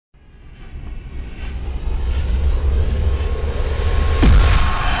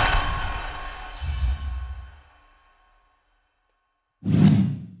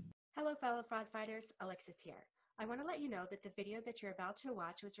fellow fraud fighters, Alexis here. I want to let you know that the video that you're about to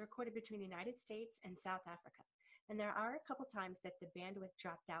watch was recorded between the United States and South Africa, and there are a couple times that the bandwidth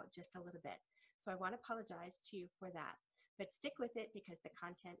dropped out just a little bit. So I want to apologize to you for that, but stick with it because the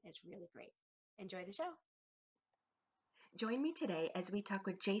content is really great. Enjoy the show. Join me today as we talk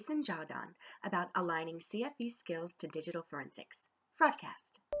with Jason Jordaan about aligning CFE skills to digital forensics.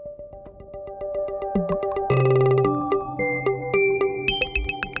 FraudCast.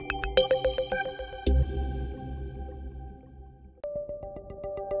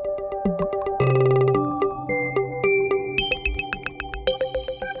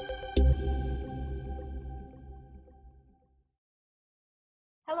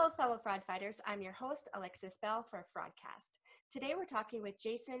 Hello, fellow fraud fighters. I'm your host, Alexis Bell for FraudCast. Today we're talking with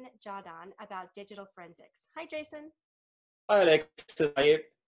Jason Jordaan about digital forensics. Hi, Jason. Hi, Alexis. How are you?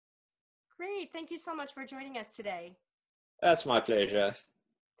 Great. Thank you so much for joining us today. That's my pleasure.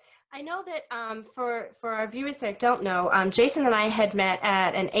 I know that for our viewers that don't know, Jason and I had met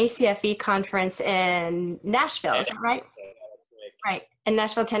at an ACFE conference in Nashville. Is that right? Right, in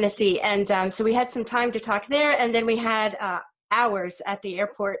Nashville, Tennessee. And so we had some time to talk there, and then we had hours at the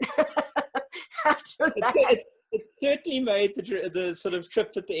airport after that. It certainly made the sort of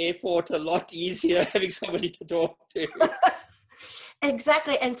trip at the airport a lot easier having somebody to talk to.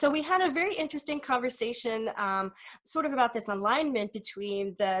 Exactly. And so we had a very interesting conversation sort of about this alignment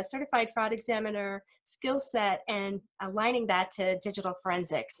between the certified fraud examiner skill set and aligning that to digital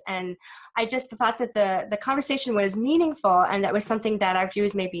forensics. And I just thought that the conversation was meaningful, and that was something that our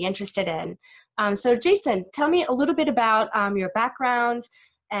viewers may be interested in. So Jason, tell me a little bit about your background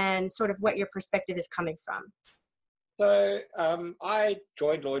and sort of what your perspective is coming from. So I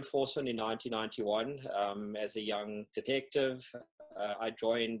joined law enforcement in 1991 as a young detective. I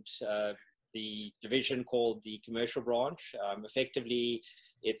joined the division called the commercial branch. Effectively,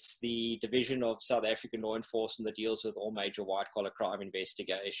 it's the division of South African law enforcement that deals with all major white-collar crime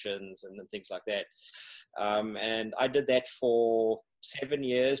investigations and things like that. And I did that for 7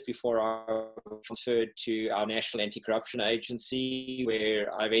 years before I was transferred to our National Anti-Corruption Agency,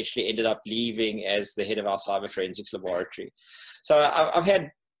 where I eventually ended up leaving as the head of our cyber forensics laboratory. So I've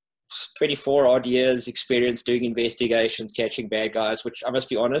had 24 odd years experience doing investigations, catching bad guys, which I must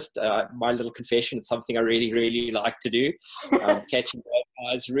be honest, my little confession, it's something I really, really like to do. Catching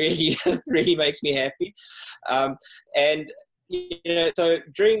bad guys really, really makes me happy. And, so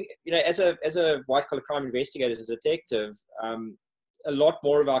during, as a white collar crime investigator, as a detective, a lot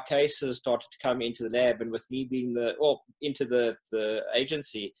more of our cases started to come into the lab, and with me being into the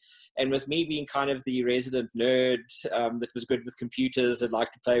agency, and with me being kind of the resident nerd that was good with computers and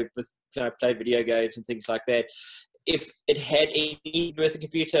liked to play video games and things like that. If it had anything with a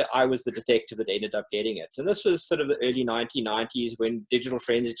computer, I was the detective that ended up getting it. And this was sort of the early 1990s when digital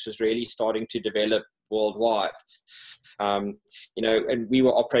forensics was really starting to develop worldwide. And we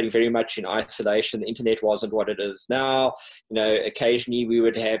were operating very much in isolation. The internet wasn't what it is now. Occasionally we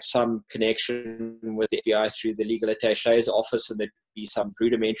would have some connection with the FBI through the legal attaché's office, and there'd be some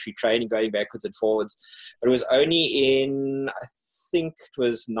rudimentary training going backwards and forwards. But it was only in, I think it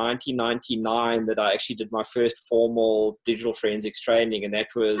was 1999 that I actually did my first formal digital forensics training, and that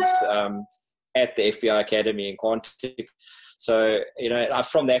was at the FBI Academy in Quantic. So,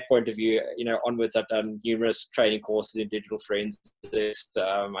 from that point of view, onwards, I've done numerous training courses in digital forensics.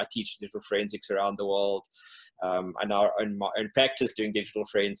 I teach digital forensics around the world. I now own my own practice doing digital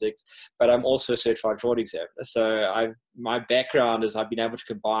forensics, but I'm also a certified fraud examiner. So my background is I've been able to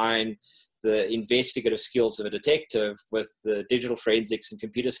combine the investigative skills of a detective with the digital forensics and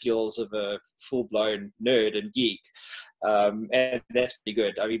computer skills of a full-blown nerd and geek. And that's pretty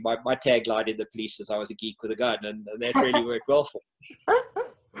good. I mean, my tagline in the police is I was a geek with a gun, and that really worked well for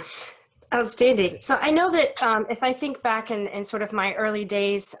me. Outstanding. So I know that if I think back in sort of my early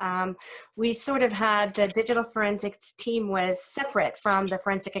days, we sort of had the digital forensics team was separate from the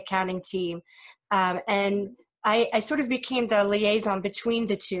forensic accounting team. And I sort of became the liaison between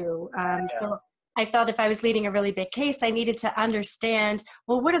the two. So I felt if I was leading a really big case, I needed to understand,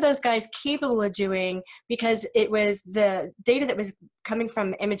 well, what are those guys capable of doing? Because it was the data that was coming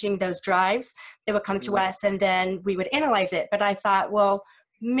from imaging those drives that would come to us, and then we would analyze it. But I thought, well,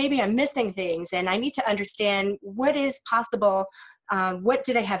 maybe I'm missing things, and I need to understand what is possible, what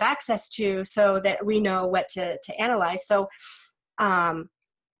do they have access to, so that we know what to analyze. So,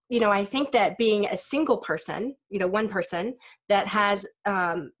 I think that being a single person, one person that has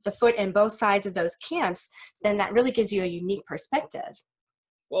the foot in both sides of those camps, then that really gives you a unique perspective.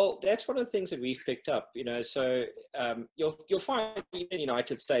 Well, that's one of the things that we've picked up, so you'll find in the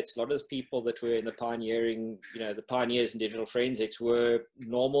United States, a lot of the people that were in the pioneering, the pioneers in digital forensics were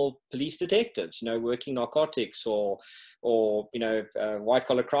normal police detectives, working narcotics or white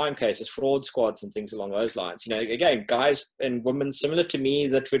collar crime cases, fraud squads and things along those lines. Again, guys and women similar to me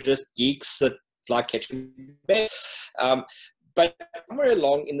that were just geeks that like catching bears. But somewhere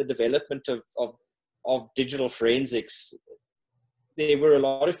along in the development of digital forensics, there were a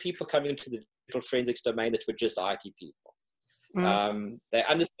lot of people coming into the digital forensics domain that were just IT people. They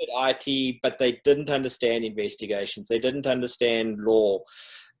understood IT, but they didn't understand investigations. They didn't understand law.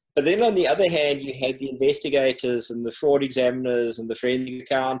 But then on the other hand, you had the investigators and the fraud examiners and the forensic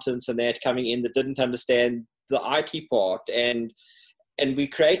accountants and that coming in that didn't understand the IT part. And we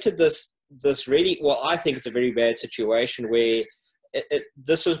created this really, well, I think it's a very bad situation where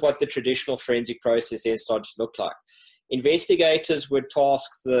this is what the traditional forensic process then started to look like. Investigators would task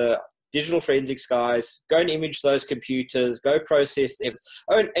the digital forensics guys, go and image those computers, go process them.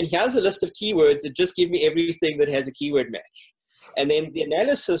 Oh, and here's a list of keywords that just give me everything that has a keyword match. And then the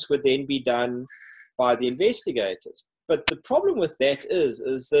analysis would then be done by the investigators. But the problem with that is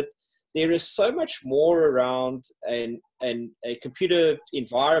that there is so much more around a computer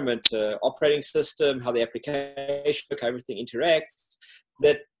environment, operating system, how the application, how everything interacts,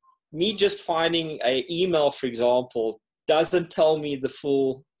 that me just finding an email, for example, doesn't tell me the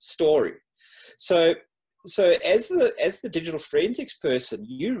full story. So as the digital forensics person,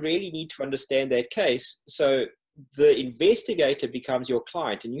 you really need to understand that case. So the investigator becomes your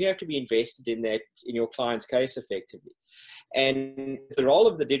client, and you have to be invested in your client's case effectively. And it's the role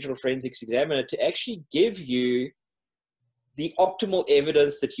of the digital forensics examiner to actually give you the optimal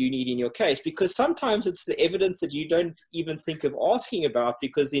evidence that you need in your case, because sometimes it's the evidence that you don't even think of asking about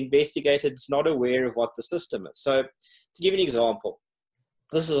because the investigator is not aware of what the system is. So to give an example,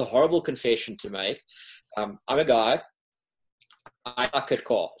 this is a horrible confession to make. I'm a guy, I suck at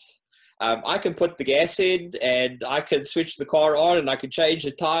cars. I can put the gas in and I can switch the car on and I can change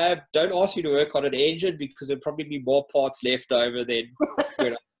the tire. Don't ask me to work on an engine because there'll probably be more parts left over than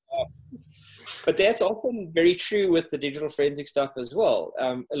But that's often very true with the digital forensic stuff as well.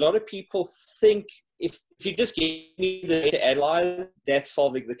 A lot of people think if you just give me the data analyze, that's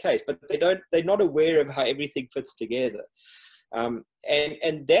solving the case, but they're not aware of how everything fits together.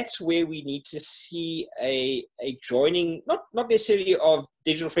 And that's where we need to see a joining, not necessarily of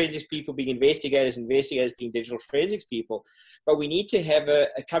digital forensics people being investigators being digital forensics people, but we need to have a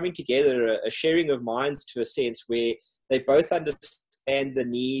coming together, a sharing of minds to a sense where they both understand the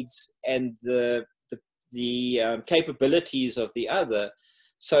needs and the capabilities of the other,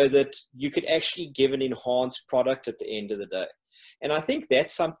 so that you could actually give an enhanced product at the end of the day. And I think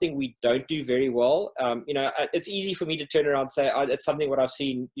that's something we don't do very well. It's easy for me to turn around and say, it's something what I've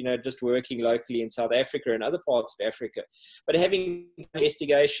seen, just working locally in South Africa and other parts of Africa. But having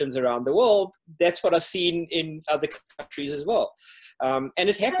investigations around the world, that's what I've seen in other countries as well. And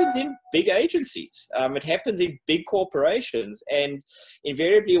it happens in big agencies. It happens in big corporations. And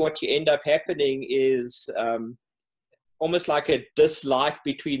invariably what you end up happening is almost like a dislike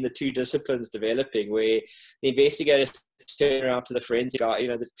between the two disciplines developing, where the investigators turn around to the forensic guy,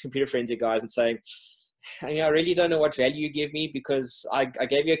 the computer forensic guys, and saying, I really don't know what value you give me because I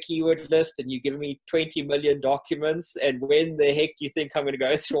gave you a keyword list and you give me 20 million documents. And when the heck do you think I'm going to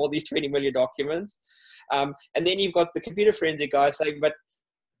go through all these 20 million documents? And then you've got the computer forensic guy saying, but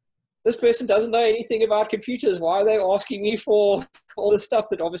this person doesn't know anything about computers. Why are they asking me for all this stuff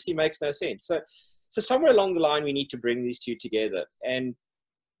that obviously makes no sense? So somewhere along the line, we need to bring these two together. And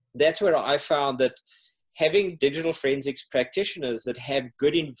that's where I found that having digital forensics practitioners that have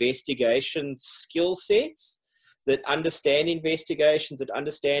good investigation skill sets, that understand investigations, that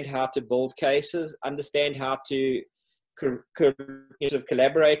understand how to build cases, understand how to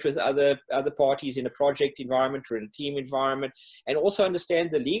collaborate with other parties in a project environment or in a team environment, and also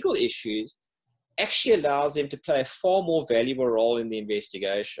understand the legal issues, actually allows them to play a far more valuable role in the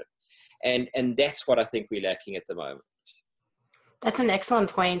investigation. And that's what I think we're lacking at the moment. That's an excellent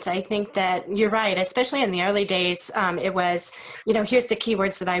point. I think that you're right, especially in the early days. It was, here's the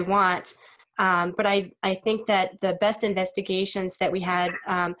keywords that I want. But I think that the best investigations that we had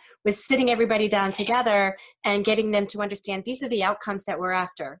was sitting everybody down together and getting them to understand these are the outcomes that we're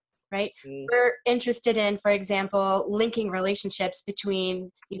after, right? We're interested in, for example, linking relationships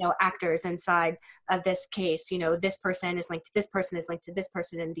between, actors inside of this case. This person is linked to this person is linked to this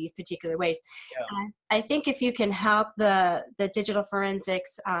person in these particular ways. Yeah. I think if you can help the digital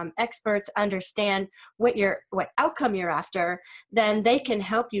forensics experts understand what outcome you're after, then they can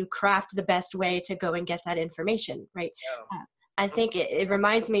help you craft the best way to go and get that information, right? Yeah. I think it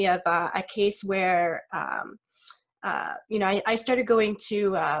reminds me of a case where, I started going to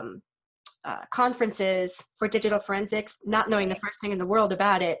conferences for digital forensics, not knowing the first thing in the world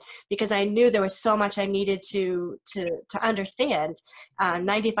about it, because I knew there was so much I needed to understand.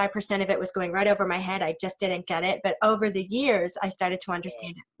 95% of it was going right over my head. I just didn't get it. But over the years, I started to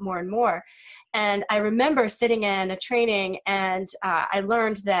understand it more and more. And I remember sitting in a training, and I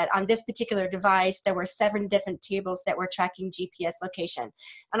learned that on this particular device, there were 7 different tables that were tracking GPS location.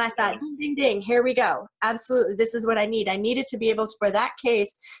 And I thought, ding, ding, ding, here we go. Absolutely, this is what I need. I needed to be able to, for that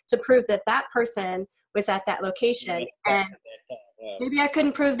case, to prove that that person was at that location. And maybe I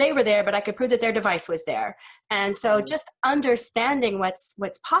couldn't prove they were there, but I could prove that their device was there. And so just understanding what's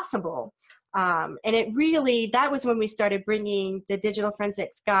possible. And it really, that was when we started bringing the digital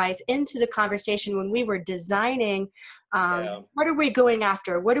forensics guys into the conversation, when we were designing, what are we going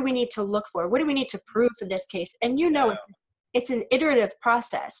after? What do we need to look for? What do we need to prove for this case? And it's an iterative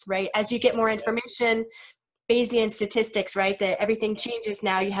process, right? As you get more information, Bayesian statistics, right? That everything changes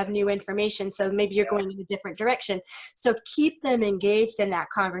now, you have new information. So maybe you're going in a different direction. So keep them engaged in that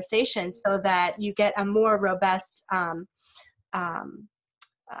conversation so that you get a more robust,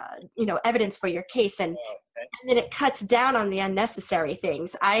 evidence for your case. And then it cuts down on the unnecessary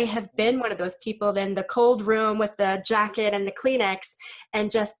things. I have been one of those people in the cold room with the jacket and the Kleenex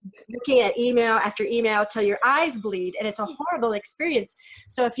and just looking at email after email till your eyes bleed. And it's a horrible experience.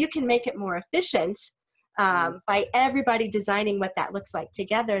 So if you can make it more efficient, by everybody designing what that looks like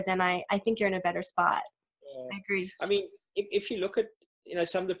together, then I think you're in a better spot. I agree. I mean, if you look at,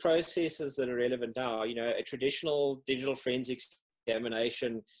 some of the processes that are relevant now, a traditional digital forensics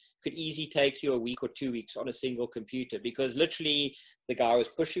examination could easily take you a week or 2 weeks on a single computer, because literally the guy was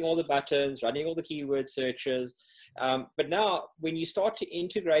pushing all the buttons, running all the keyword searches. But now when you start to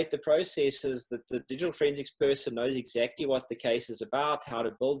integrate the processes, that the digital forensics person knows exactly what the case is about, how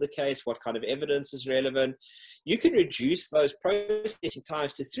to build the case, what kind of evidence is relevant, you can reduce those processing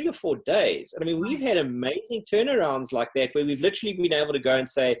times to 3 or 4 days. And I mean, we've had amazing turnarounds like that, where we've literally been able to go and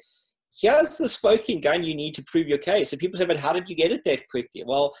say, here's the smoking gun you need to prove your case. And people say, but how did you get it that quickly?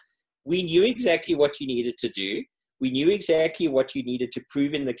 Well, we knew exactly what you needed to do. We knew exactly what you needed to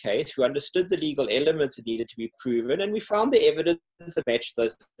prove in the case. We understood the legal elements that needed to be proven, and we found the evidence that matched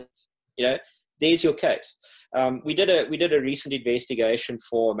those. There's your case. We did a recent investigation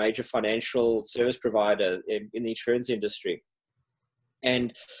for a major financial service provider in the insurance industry.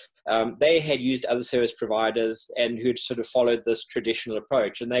 And they had used other service providers and who'd sort of followed this traditional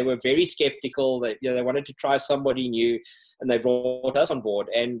approach. And they were very skeptical. That they wanted to try somebody new, and they brought us on board.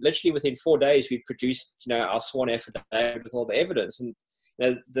 And literally within 4 days, we produced our sworn affidavit with all the evidence. And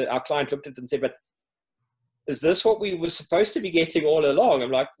our client looked at it and said, "But is this what we were supposed to be getting all along?"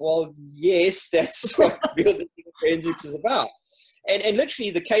 I'm like, "Well, yes, that's what real forensics is about." And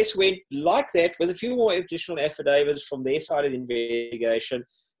literally the case went like that, with a few more additional affidavits from their side of the investigation,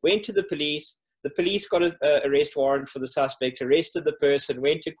 went to the police. The police got an arrest warrant for the suspect, arrested the person,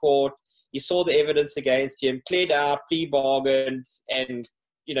 went to court. You saw the evidence against him, pled out, plea bargained, and,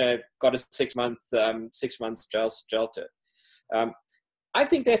 got a 6 months jail term. I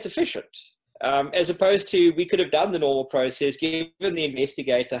think that's efficient. As opposed to, we could have done the normal process, given the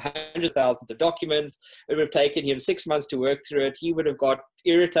investigator hundreds of thousands of documents. It would have taken him 6 months to work through it. He would have got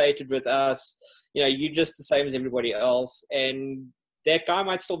irritated with us. You're just the same as everybody else. And that guy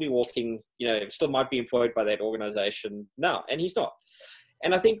might still be working, still might be employed by that organization now, and he's not.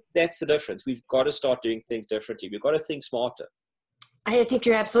 And I think that's the difference. We've got to start doing things differently. We've got to think smarter. I think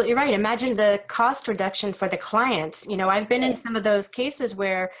you're absolutely right. Imagine the cost reduction for the clients. I've been in some of those cases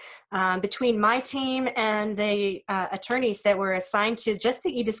where between my team and the attorneys that were assigned to just the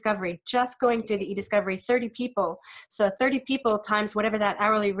e-discovery, just going through the e-discovery, 30 people. So 30 people times whatever that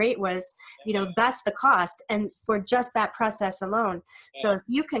hourly rate was, that's the cost. And for just that process alone. So if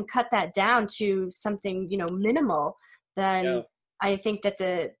you can cut that down to something, minimal, then I think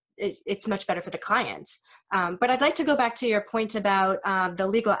that it's much better for the client. But I'd like to go back to your point about the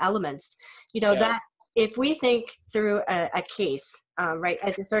legal elements. That if we think through a case, right,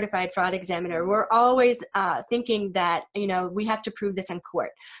 as a certified fraud examiner, we're always thinking that, we have to prove this in court.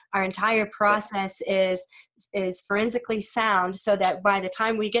 Our entire process is forensically sound, so that by the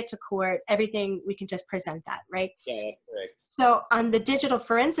time we get to court, everything, we can just present that, right? Yeah, that's correct. So on the digital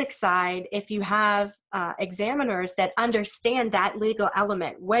forensic side, if you have examiners that understand that legal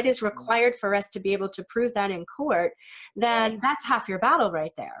element, what is required for us to be able to prove that in court, then that's half your battle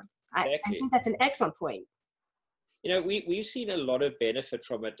right there. I think that's an excellent point. We've seen a lot of benefit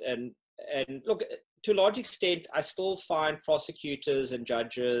from it. And look, to a large extent, I still find prosecutors and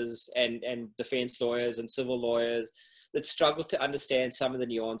judges and defense lawyers and civil lawyers, that struggle to understand some of the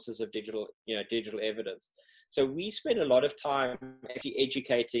nuances of digital evidence. So we spend a lot of time actually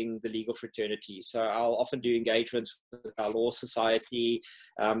educating the legal fraternity. So I'll often do engagements with our law society,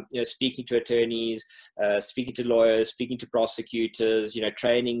 speaking to attorneys, speaking to lawyers, speaking to prosecutors,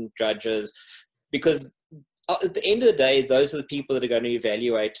 training judges, because at the end of the day, those are the people that are going to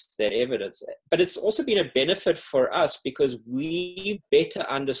evaluate that evidence. But it's also been a benefit for us because we've better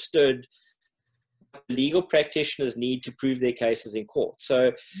understood legal practitioners need to prove their cases in court.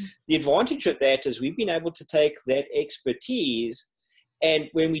 So the advantage of that is we've been able to take that expertise, and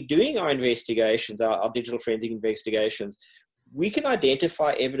when we're doing our investigations, our digital forensic investigations, we can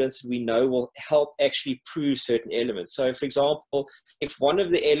identify evidence we know will help actually prove certain elements. So for example, if one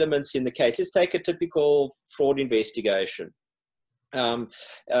of the elements in the case, let's take a typical fraud investigation.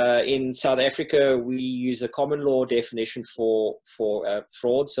 In South Africa, we use a common law definition for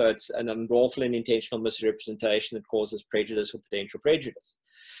fraud. So it's an unlawful and intentional misrepresentation that causes prejudice or potential prejudice.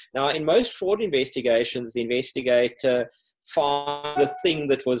 Now, in most fraud investigations, the investigator finds the thing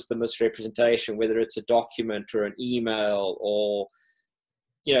that was the misrepresentation, whether it's a document or an email or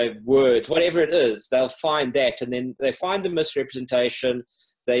words, whatever it is, they'll find that, and then they find the misrepresentation,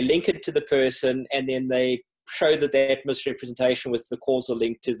 they link it to the person, and then they show that that misrepresentation was the causal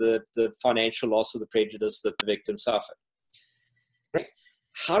link to the financial loss or the prejudice that the victim suffered. Right?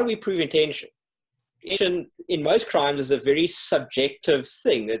 How do we prove intention? Intention in most crimes is a very subjective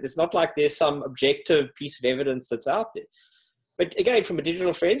thing. It's not like there's some objective piece of evidence that's out there. But again, from a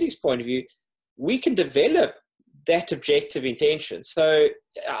digital forensics point of view, we can develop that objective intention. So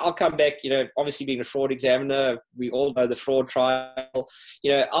I'll come back, obviously being a fraud examiner, we all know the fraud triangle.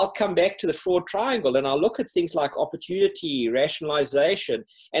 I'll come back to the fraud triangle and I'll look at things like opportunity, rationalization,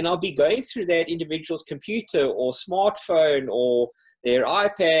 and I'll be going through that individual's computer or smartphone or their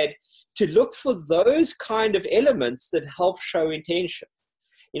iPad to look for those kind of elements that help show intention.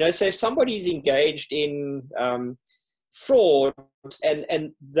 So if somebody's engaged in fraud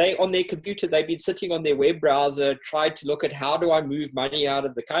and they on their computer, they've been sitting on their web browser trying to look at how do I move money out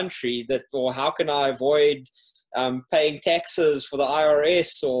of the country, or how can I avoid paying taxes for the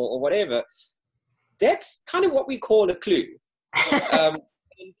IRS or whatever. That's kind of what we call a clue.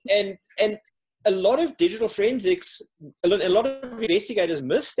 And a lot of digital forensics, a lot of investigators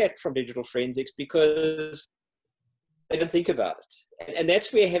miss that from digital forensics because they don't think about it. And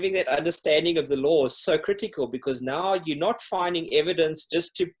that's where having that understanding of the law is so critical, because now you're not finding evidence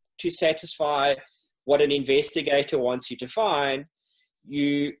just to satisfy what an investigator wants you to find.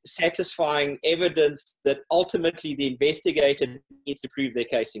 You satisfying evidence that ultimately the investigator needs to prove their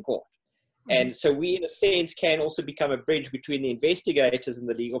case in court. And so we, in a sense, can also become a bridge between the investigators and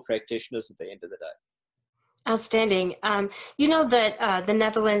the legal practitioners at the end of the day. Outstanding. You know that the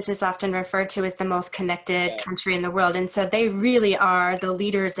Netherlands is often referred to as the most connected country in the world. And so they really are the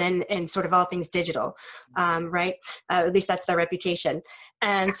leaders in sort of all things digital, right? At least that's their reputation.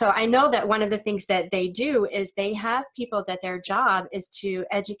 And so I know that one of the things that they do is they have people that their job is to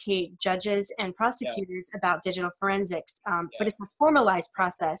educate judges and prosecutors about digital forensics, but it's a formalized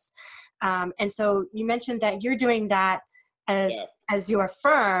process. And so you mentioned that you're doing that as your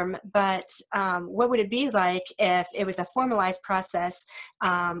firm, but what would it be like if it was a formalized process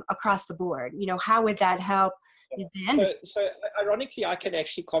across the board? How would that help the industry? So ironically, I can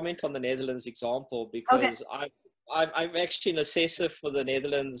actually comment on the Netherlands example because I'm actually an assessor for the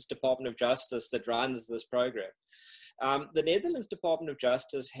Netherlands Department of Justice that runs this program. The Netherlands Department of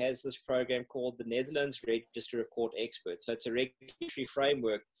Justice has this program called the Netherlands Register of Court Experts. So it's a regulatory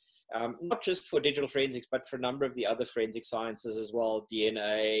framework, not just for digital forensics, but for a number of the other forensic sciences as well,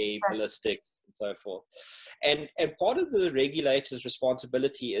 DNA, ballistic, and so forth. And part of the regulator's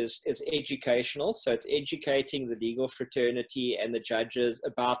responsibility is educational. So it's educating the legal fraternity and the judges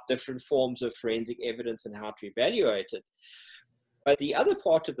about different forms of forensic evidence and how to evaluate it. But the other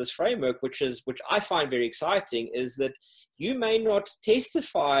part of this framework, which I find very exciting, is that you may not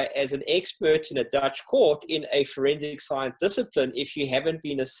testify as an expert in a Dutch court in a forensic science discipline if you haven't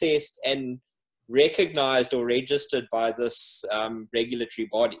been assessed and recognized or registered by this regulatory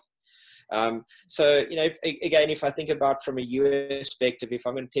body. So, if I think about from a US perspective, if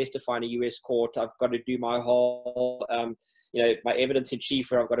I'm going to testify in a US court, I've got to do my whole, my evidence in chief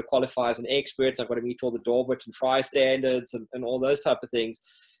where I've got to qualify as an expert. I've got to meet all the Dorbert and Fry standards and all those type of things.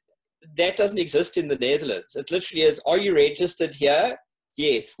 That doesn't exist in the Netherlands. It literally is, are you registered here?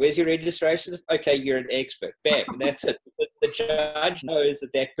 Yes. Where's your registration? Okay, you're an expert. Bam. And that's it. The judge knows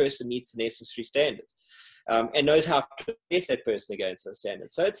that person meets the necessary standards. and knows how to test that person against those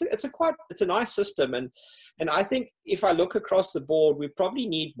standards. So it's a nice system. And I think if I look across the board, we probably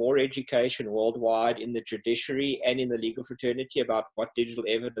need more education worldwide in the judiciary and in the legal fraternity about what digital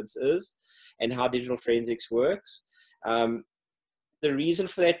evidence is and how digital forensics works. The reason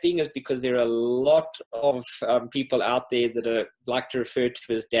for that being is because there are a lot of people out there that are like to refer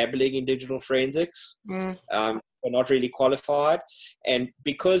to as dabbling in digital forensics, are not really qualified. And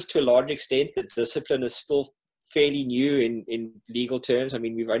because to a large extent the discipline is still fairly new in legal terms, I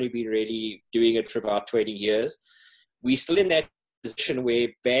mean, we've only been really doing it for about 20 years, we're still in that position where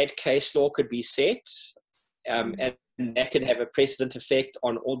bad case law could be set, and that can have a precedent effect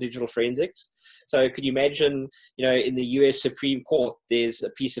on all digital forensics. So could you imagine, in the US Supreme Court, there's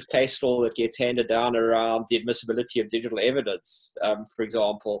a piece of case law that gets handed down around the admissibility of digital evidence, for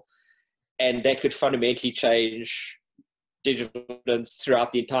example, and that could fundamentally change digital evidence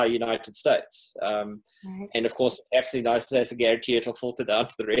throughout the entire United States. And of course, perhaps in the United States, I guarantee it'll filter down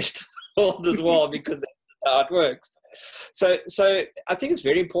to the rest of the world as well, because that's how it works. So I think it's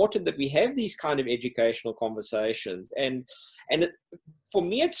very important that we have these kind of educational conversations. And for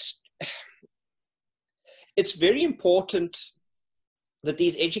me, it's very important that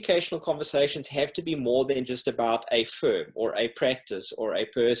these educational conversations have to be more than just about a firm or a practice or a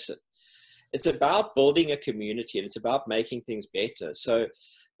person. It's about building a community, and it's about making things better. So,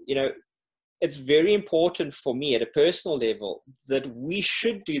 it's very important for me at a personal level that we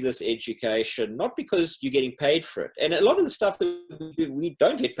should do this education, not because you're getting paid for it. And a lot of the stuff that we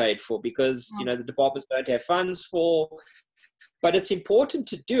don't get paid for because, the departments don't have funds for. But it's important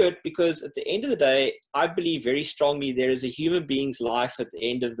to do it because at the end of the day, I believe very strongly there is a human being's life at the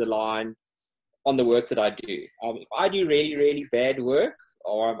end of the line on the work that I do. If I do really, really bad work,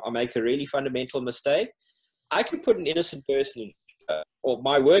 or I make a really fundamental mistake, I could put an innocent person in jail, or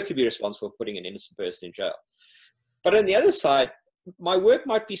my work could be responsible for putting an innocent person in jail. But on the other side, my work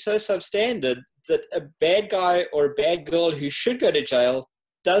might be so substandard that a bad guy or a bad girl who should go to jail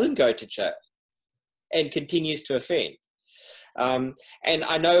doesn't go to jail and continues to offend. And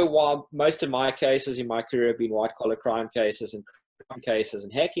I know while most of my cases in my career have been white-collar crime cases and crime cases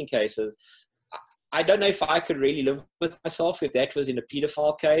and hacking cases, I don't know if I could really live with myself if that was in a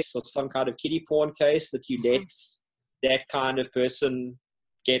pedophile case or some kind of kiddie porn case, that you let that kind of person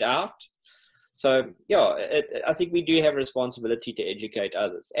get out. So, I think we do have a responsibility to educate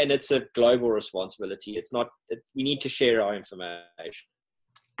others, and it's a global responsibility. We need to share our information.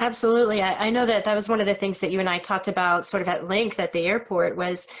 Absolutely. I know that was one of the things that you and I talked about sort of at length at the airport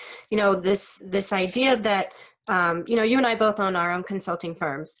was, this idea that, you and I both own our own consulting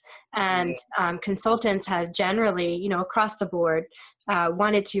firms, and consultants have generally, across the board,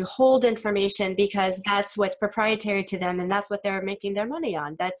 wanted to hold information because that's what's proprietary to them, and that's what they're making their money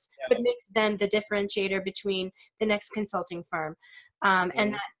on. That's what makes them the differentiator between the next consulting firm.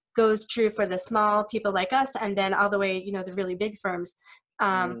 And that goes true for the small people like us, and then all the way, the really big firms.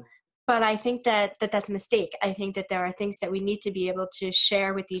 But I think that's a mistake. I think that there are things that we need to be able to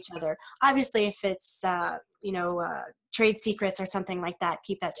share with each other. Obviously, if it's, trade secrets or something like that,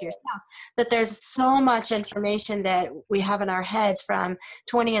 keep that to yourself. But there's so much information that we have in our heads from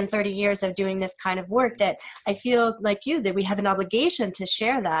 20 and 30 years of doing this kind of work that I feel like that we have an obligation to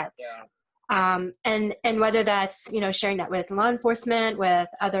share that. And whether that's, sharing that with law enforcement, with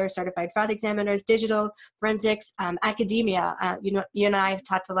other certified fraud examiners, digital forensics, academia, you and I have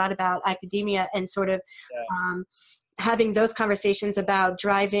talked a lot about academia and sort of having those conversations about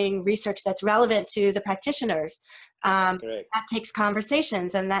driving research that's relevant to the practitioners. That takes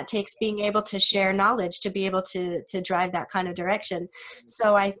conversations, and that takes being able to share knowledge to be able to drive that kind of direction.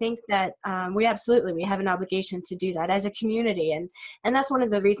 So I think that we have an obligation to do that as a community, and that's one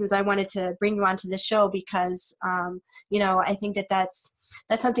of the reasons I wanted to bring you onto the show, because I think that's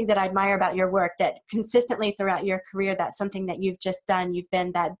something that I admire about your work, that consistently throughout your career, that's something that you've just done. You've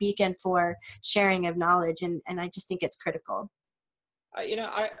been that beacon for sharing of knowledge, and I just think it's critical.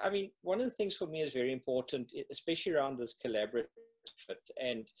 I mean, one of the things for me is very important, especially around this collaborative effort.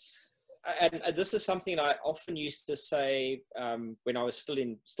 And this is something I often used to say when I was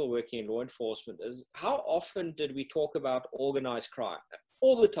still working in law enforcement, is how often did we talk about organized crime?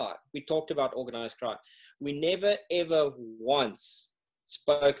 All the time. We talked about organized crime. We never, ever once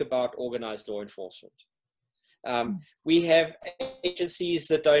spoke about organized law enforcement. We have agencies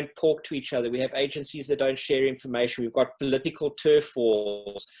that don't talk to each other. We have agencies that don't share information. We've got political turf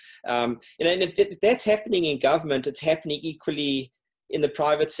wars. And if that's happening in government, it's happening equally in the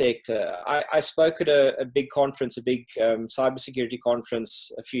private sector. I spoke at a big conference, a big cybersecurity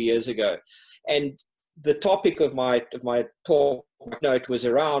conference a few years ago, and the topic of my talk note was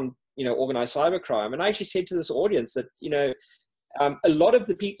around organized cybercrime. And I actually said to this audience that, a lot of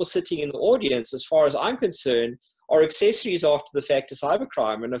the people sitting in the audience, as far as I'm concerned, are accessories after the fact of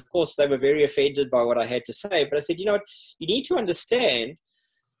cybercrime. And of course, they were very offended by what I had to say. But I said, you need to understand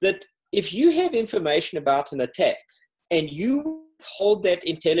that if you have information about an attack and you hold that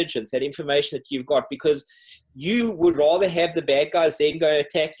intelligence, that information that you've got, because you would rather have the bad guys then go and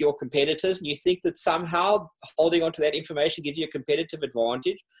attack your competitors, and you think that somehow holding onto that information gives you a competitive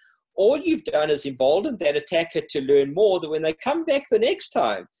advantage, all you've done is emboldened that attacker to learn more, that when they come back the next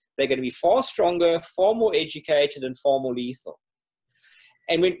time, they're going to be far stronger, far more educated, and far more lethal.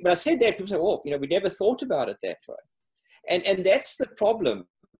 And when I said that, people say, oh, we never thought about it that way. And that's the problem.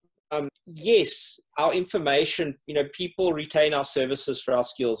 Yes, our information, people retain our services for our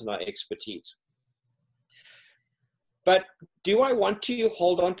skills and our expertise. But do I want to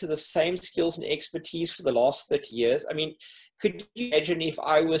hold on to the same skills and expertise for the last 30 years? I mean, could you imagine if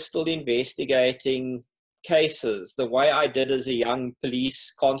I was still investigating cases the way I did as a young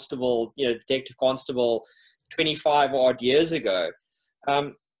police constable, detective constable 25 odd years ago?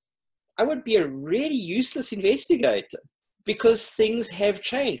 I would be a really useless investigator because things have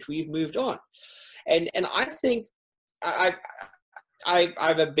changed. We've moved on. And I think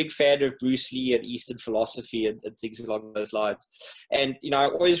I'm a big fan of Bruce Lee and Eastern philosophy and things along those lines. And, I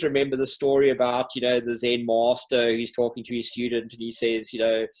always remember the story about, the Zen master who's talking to his student, and he says,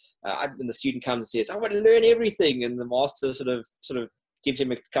 when the student comes and says, I want to learn everything. And the master sort of gives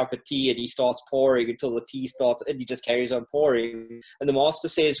him a cup of tea, and he starts pouring until the tea starts, and he just carries on pouring. And the master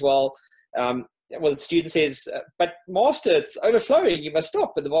says, the student says, but master, it's overflowing, you must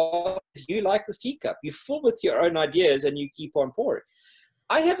stop. But the master says, you like this teacup, you fill with your own ideas and you keep on pouring.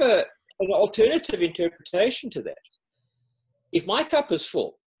 I have an alternative interpretation to that. If my cup is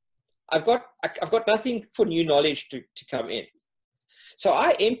full, I've got nothing for new knowledge to come in. So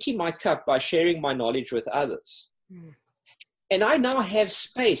I empty my cup by sharing my knowledge with others. And I now have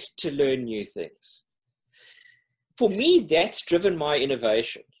space to learn new things. For me, that's driven my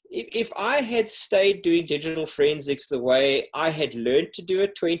innovation. If I had stayed doing digital forensics the way I had learned to do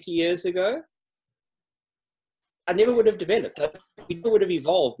it 20 years ago, I never would have developed. We never would have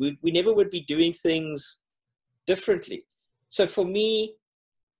evolved. We never would be doing things differently. So for me,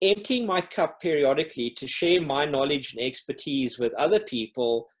 emptying my cup periodically to share my knowledge and expertise with other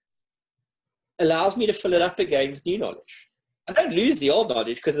people allows me to fill it up again with new knowledge. I don't lose the old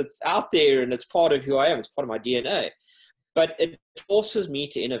knowledge because it's out there and it's part of who I am. It's part of my DNA. But it forces me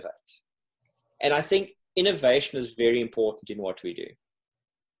to innovate. And I think innovation is very important in what we do.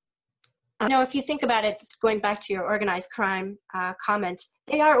 If you think about it, going back to your organized crime comment,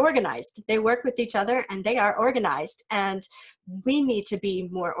 they are organized. They work with each other and they are organized. And we need to be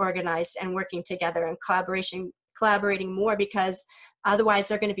more organized and working together and collaborating more, because otherwise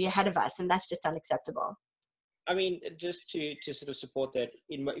they're going to be ahead of us, and that's just unacceptable. I mean, just to sort of support that,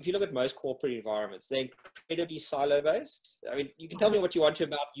 if you look at most corporate environments, they're incredibly silo-based. I mean, you can tell me what you want to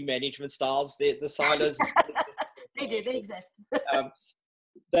about new management styles. The silos. They exist.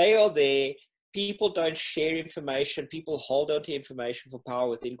 They are there. People don't share information. People hold on to information for power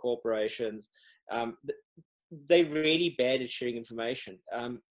within corporations. They're really bad at sharing information.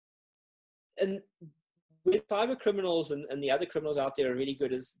 And with cyber criminals and the other criminals out there are really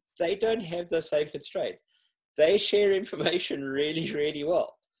good, is they don't have the same constraints. They share information really, really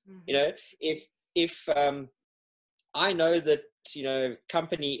well. Mm-hmm. If I know that,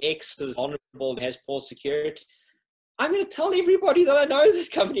 company X is vulnerable and has poor security, I'm going to tell everybody that I know this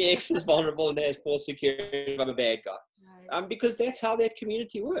company X is vulnerable and has poor security. I'm a bad guy. Right. Because that's how that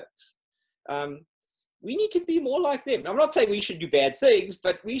community works. We need to be more like them. I'm not saying we should do bad things,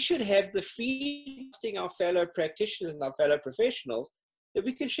 but we should have the freedom of our fellow practitioners and our fellow professionals that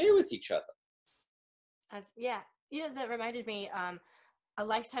we can share with each other. That reminded me, a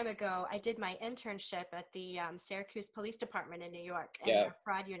lifetime ago, I did my internship at the Syracuse Police Department in New York in their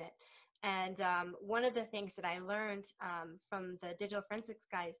fraud unit. And one of the things that I learned from the digital forensics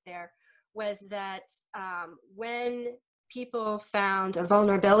guys there was that when people found a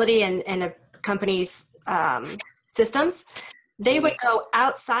vulnerability in a company's systems, they would go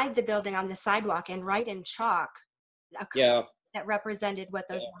outside the building on the sidewalk and write in chalk that represented what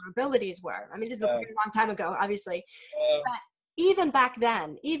those vulnerabilities were. I mean, this is a very long time ago, obviously. But even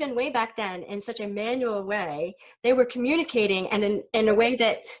way back then, in such a manual way, they were communicating, and in a way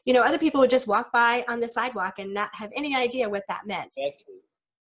that, other people would just walk by on the sidewalk and not have any idea what that meant. Exactly.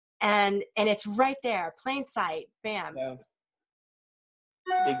 And it's right there, plain sight, bam. Yeah.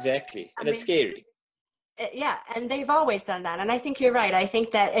 Exactly. And it's scary. And they've always done that. And I think you're right. I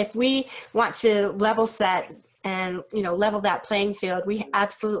think that if we want to level set and, you know, level that playing field, we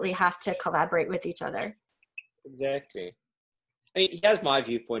absolutely have to collaborate with each other. Exactly. I mean, here's my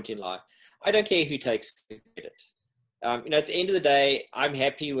viewpoint in life. I don't care who takes the credit. You know, at the end of the day, I'm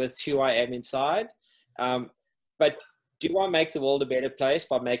happy with who I am inside. But do I make the world a better place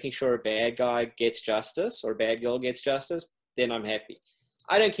by making sure a bad guy gets justice or a bad girl gets justice? Then I'm happy.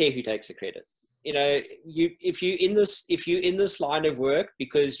 I don't care who takes the credit. You know, if you're in this line of work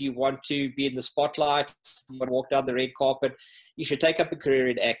because you want to be in the spotlight, you want to walk down the red carpet, you should take up a career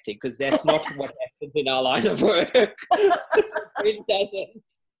in acting, because that's not what happens in our line of work. It doesn't.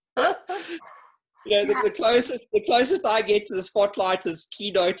 You know, the closest I get to the spotlight is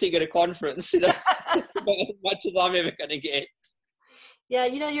keynoting at a conference. You know, that's about as much as I'm ever going to get. Yeah,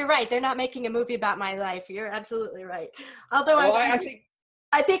 you know, you're right. They're not making a movie about my life. You're absolutely right. Although Well,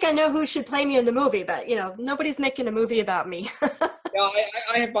 I think I know who should play me in the movie, but, you know, nobody's making a movie about me. Yeah,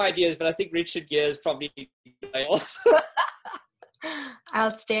 I have my ideas, but I think Richard Gere's probably else.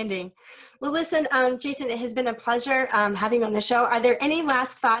 Outstanding. Well, listen, Jason, it has been a pleasure having you on the show. Are there any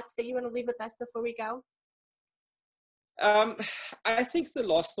last thoughts that you want to leave with us before we go? I think the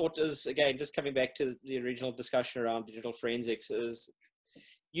last thought is, again, just coming back to the original discussion around digital forensics, is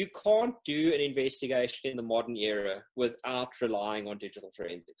you can't do an investigation in the modern era without relying on digital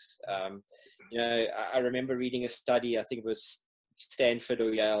forensics. You know, I remember reading a study, I think it was Stanford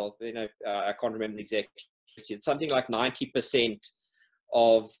or Yale, you know, I can't remember the exact, it's something like 90%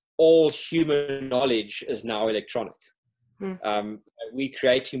 of all human knowledge is now electronic. We're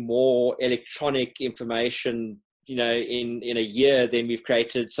creating more electronic information, you know, in a year than we've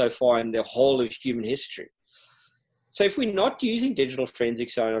created so far in the whole of human history. So if we're not using digital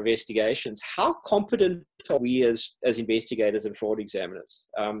forensics in our investigations, how competent are we as investigators and fraud examiners?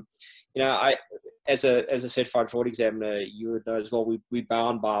 You know, as a certified fraud examiner, you would know as well, we're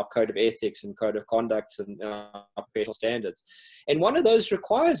bound by our code of ethics and code of conduct and our professional standards. And one of those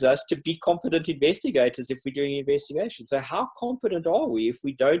requires us to be competent investigators if we're doing an investigation. So how competent are we if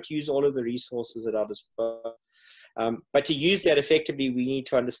we don't use all of the resources at our disposal? But to use that effectively, we need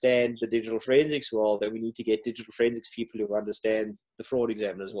to understand the digital forensics world, and we need to get digital forensics people who understand the fraud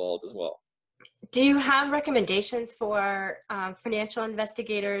examiners world as well. Do you have recommendations for financial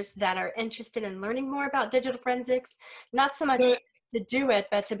investigators that are interested in learning more about digital forensics? Not so much to do it,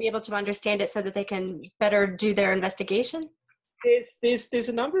 but to be able to understand it so that they can better do their investigation? There's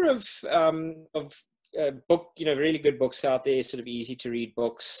a number of book, you know, really good books out there, sort of easy to read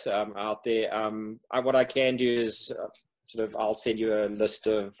books out there. What I can do is I'll send you a list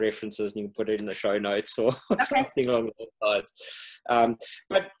of references and you can put it in the show notes or something along those lines.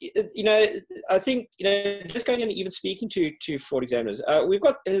 But, you know, I think, you know, just going and even speaking to fraud examiners,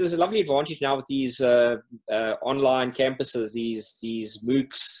 there's a lovely advantage now with these online campuses, these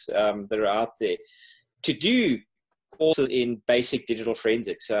MOOCs that are out there to do courses in basic digital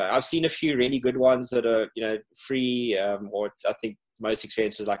forensics. I've seen a few really good ones that are, you know, free, or I think most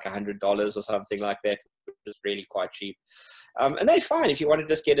expensive is like $100 or something like that, which is really quite cheap. And they're fine if you want to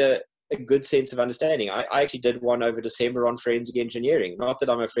just get a good sense of understanding. I actually did one over December on forensic engineering. Not that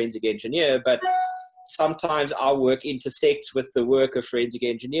I'm a forensic engineer, but sometimes our work intersects with the work of forensic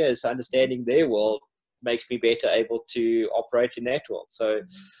engineers. So understanding their world makes me better able to operate in that world. So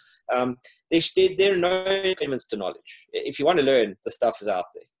there are no impediments to knowledge. If you want to learn, the stuff is out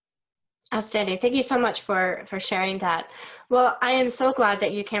there. Outstanding. Thank you so much for sharing that. Well, I am so glad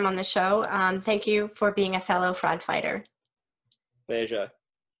that you came on the show. Thank you for being a fellow fraud fighter. Pleasure.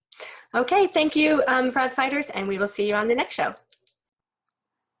 Okay, thank you, fraud fighters, and we will see you on the next show.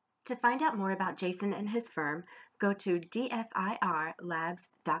 To find out more about Jason and his firm, go to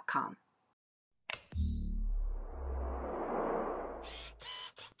dfirlabs.com.